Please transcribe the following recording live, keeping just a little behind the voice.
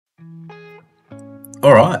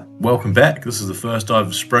Alright, welcome back. This is the first dive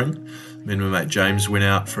of spring. Me and my mate James went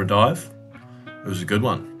out for a dive. It was a good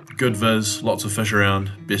one. Good viz, lots of fish around,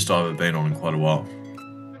 best dive I've been on in quite a while.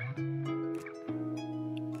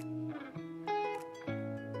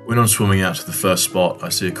 When I'm swimming out to the first spot, I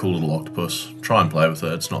see a cool little octopus. Try and play with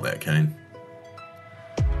it, it's not that keen.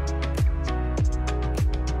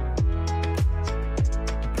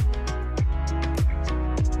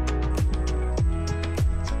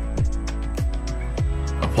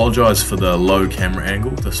 Apologise for the low camera angle.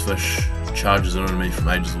 This fish charges in on me from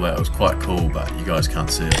ages away. It was quite cool, but you guys can't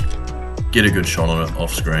see it. Get a good shot on it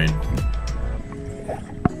off screen.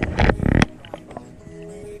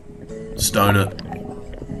 Stone it.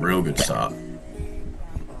 Real good start.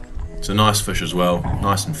 It's a nice fish as well.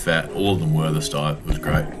 Nice and fat. All of them were this dive. It was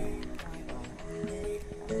great.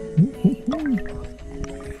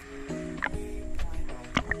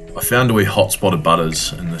 I found a wee hotspot of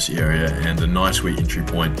butters in this area and a nice wee entry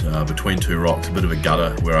point between two rocks, a bit of a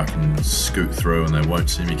gutter where I can scoot through and they won't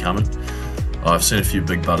see me coming. I've seen a few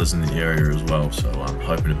big butters in the area as well, so I'm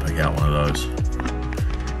hoping to pick out one of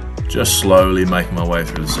those. Just slowly making my way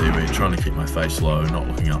through the seaweed, trying to keep my face low, not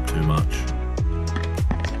looking up too much.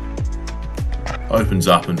 Opens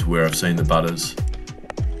up into where I've seen the butters.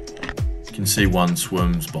 You can see one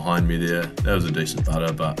swims behind me there. That was a decent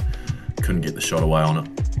butter, but couldn't get the shot away on it.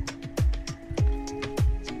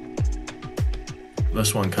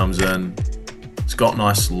 This one comes in, it's got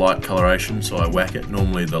nice light coloration, so I whack it.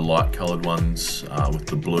 Normally the light coloured ones with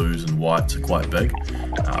the blues and whites are quite big,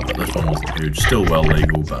 but this one wasn't huge. Still well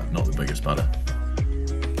legal, but not the biggest butter.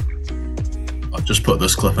 I've just put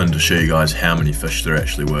this clip in to show you guys how many fish there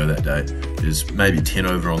actually were that day. There's maybe 10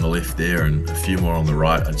 over on the left there and a few more on the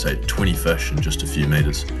right. I'd say 20 fish in just a few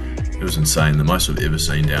metres. It was insane, the most I've ever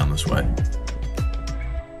seen down this way.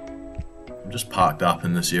 I'm just parked up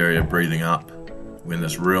in this area breathing up when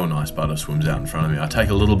this real nice butter swims out in front of me. I take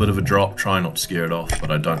a little bit of a drop, try not to scare it off,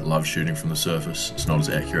 but I don't love shooting from the surface. It's not as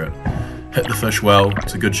accurate. Hit the fish well,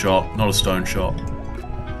 it's a good shot, not a stone shot.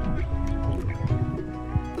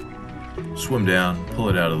 Swim down, pull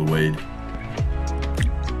it out of the weed.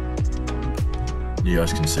 You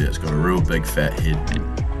guys can see it's got a real big fat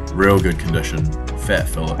head, real good condition, fat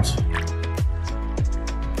fillets.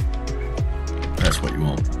 That's what you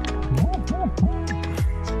want.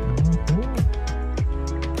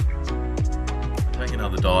 Take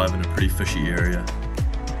another dive in a pretty fishy area.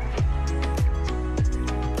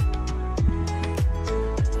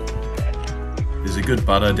 There's a good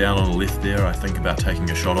butter down on the left there I think about taking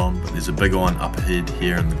a shot on, but there's a bigger one up ahead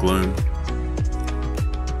here in the gloom.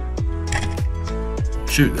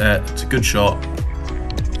 Shoot that, it's a good shot.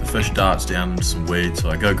 The fish darts down into some weed,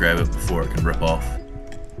 so I go grab it before it can rip off.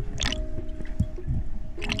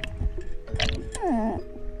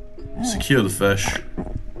 Secure the fish.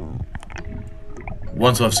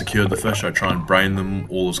 Once I've secured the fish, I try and brain them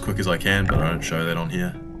all as quick as I can, but I don't show that on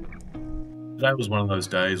here. Today was one of those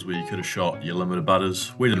days where you could have shot your limit of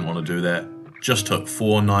butters. We didn't want to do that. Just took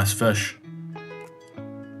 4 nice fish.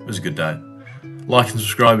 It was a good day. Like and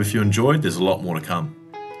subscribe if you enjoyed. There's a lot more to come.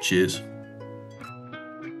 Cheers.